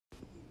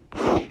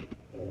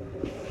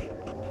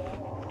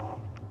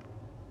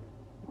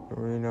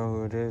already know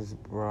who it is,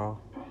 bro.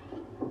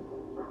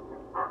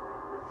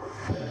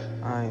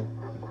 I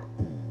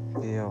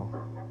feel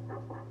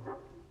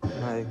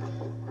like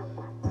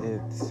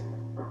it's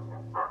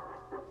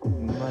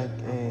like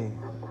a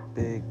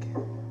big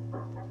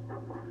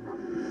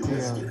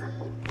deal.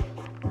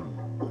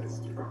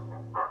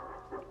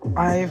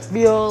 I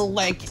feel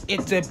like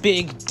it's a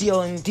big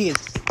deal indeed.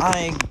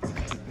 I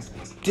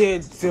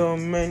did so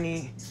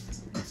many.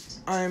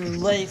 I'm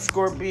like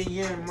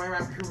Scorpion. My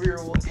rap career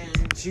will end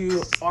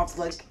you off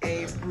like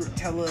a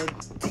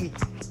brutality.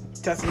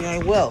 Trust me, I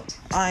will.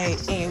 I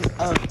ain't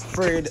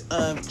afraid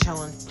of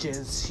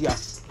challenges. Yeah,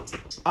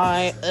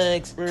 I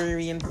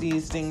experienced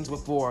these things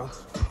before.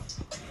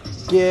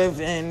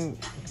 Given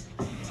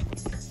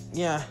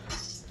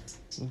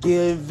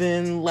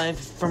life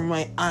from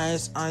my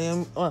eyes, I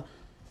am a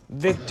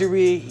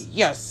victory.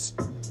 Yes,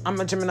 I'm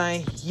a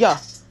Gemini. Yeah,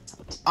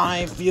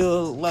 I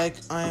feel like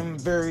I'm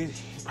very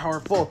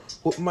powerful.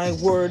 With my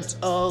words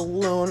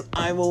alone,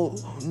 I will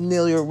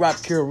nail your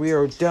rap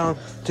career down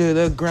to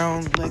the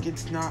ground like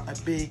it's not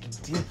a big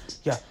deal.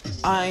 Yeah,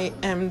 I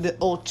am the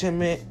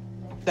ultimate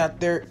that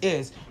there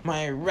is.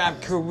 My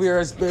rap career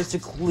is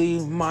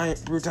basically my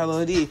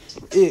brutality.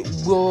 It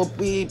will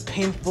be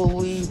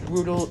painfully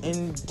brutal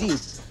indeed.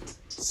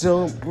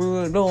 So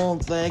brutal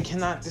that I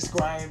cannot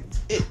describe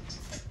it.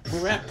 My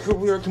rap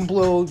career can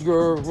blow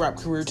your rap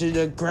career to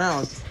the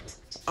ground.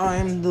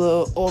 I'm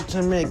the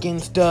ultimate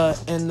gangsta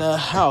in the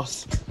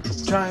house.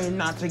 Try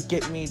not to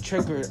get me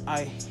triggered,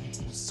 I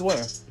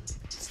swear.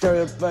 Start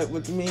a fight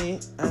with me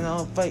and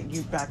I'll fight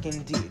you back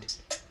indeed.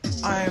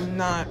 I'm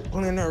not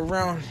playing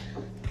around,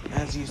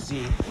 as you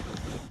see.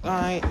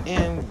 I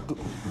am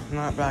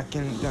not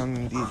backing down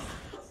indeed.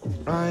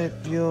 I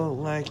feel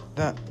like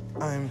that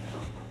I'm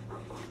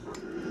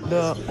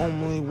the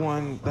only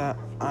one that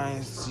I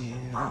see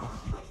now.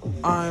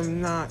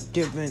 I'm not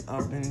giving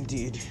up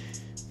indeed.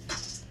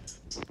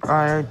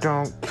 I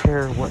don't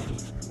care what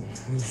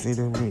you say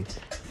to me.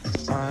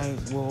 I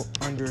will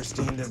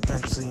understand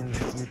eventually in the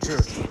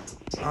future.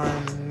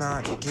 I'm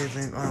not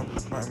giving up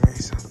by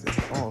myself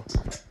at all.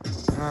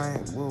 I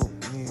will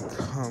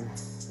become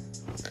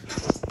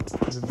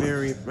the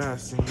very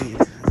best indeed.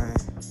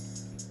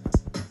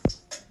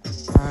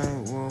 I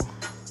will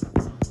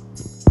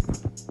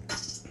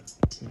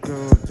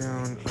go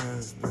down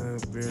as the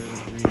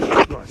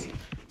very best.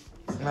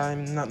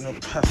 I'm not no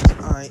pest.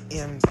 I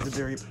am the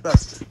very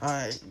best.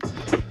 I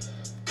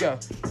go.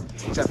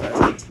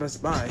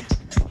 Best bye.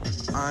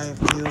 I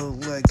feel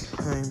like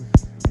I'm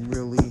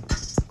really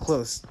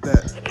close.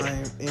 That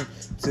I am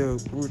so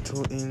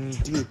brutal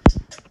indeed.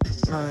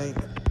 I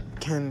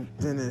can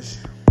finish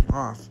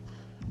off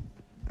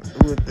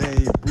with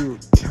a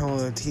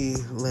brutality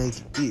like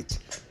it.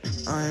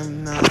 I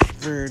am not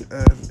afraid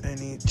of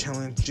any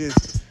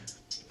challenges.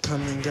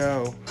 Come and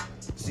go.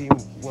 See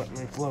what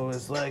my flow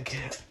is like.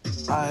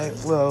 I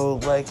flow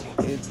like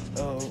it's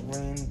a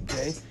rain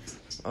day.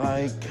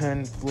 I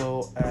can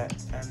flow at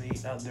any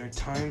other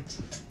time.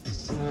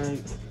 My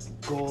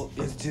goal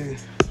is to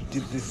do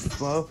this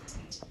slow.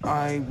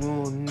 I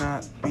will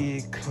not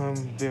become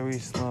very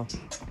slow.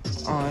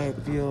 I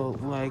feel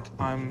like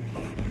I'm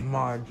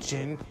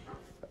marching.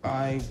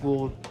 I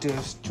will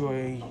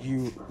destroy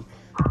you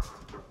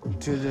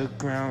to the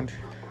ground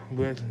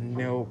with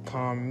no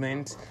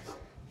comment.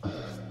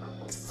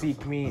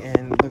 Seek me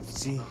and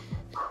let's see.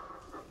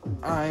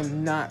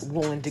 I'm not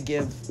willing to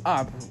give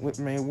up with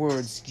my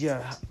words.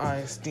 Yeah,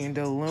 I stand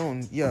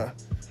alone. Yeah,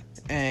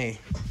 hey.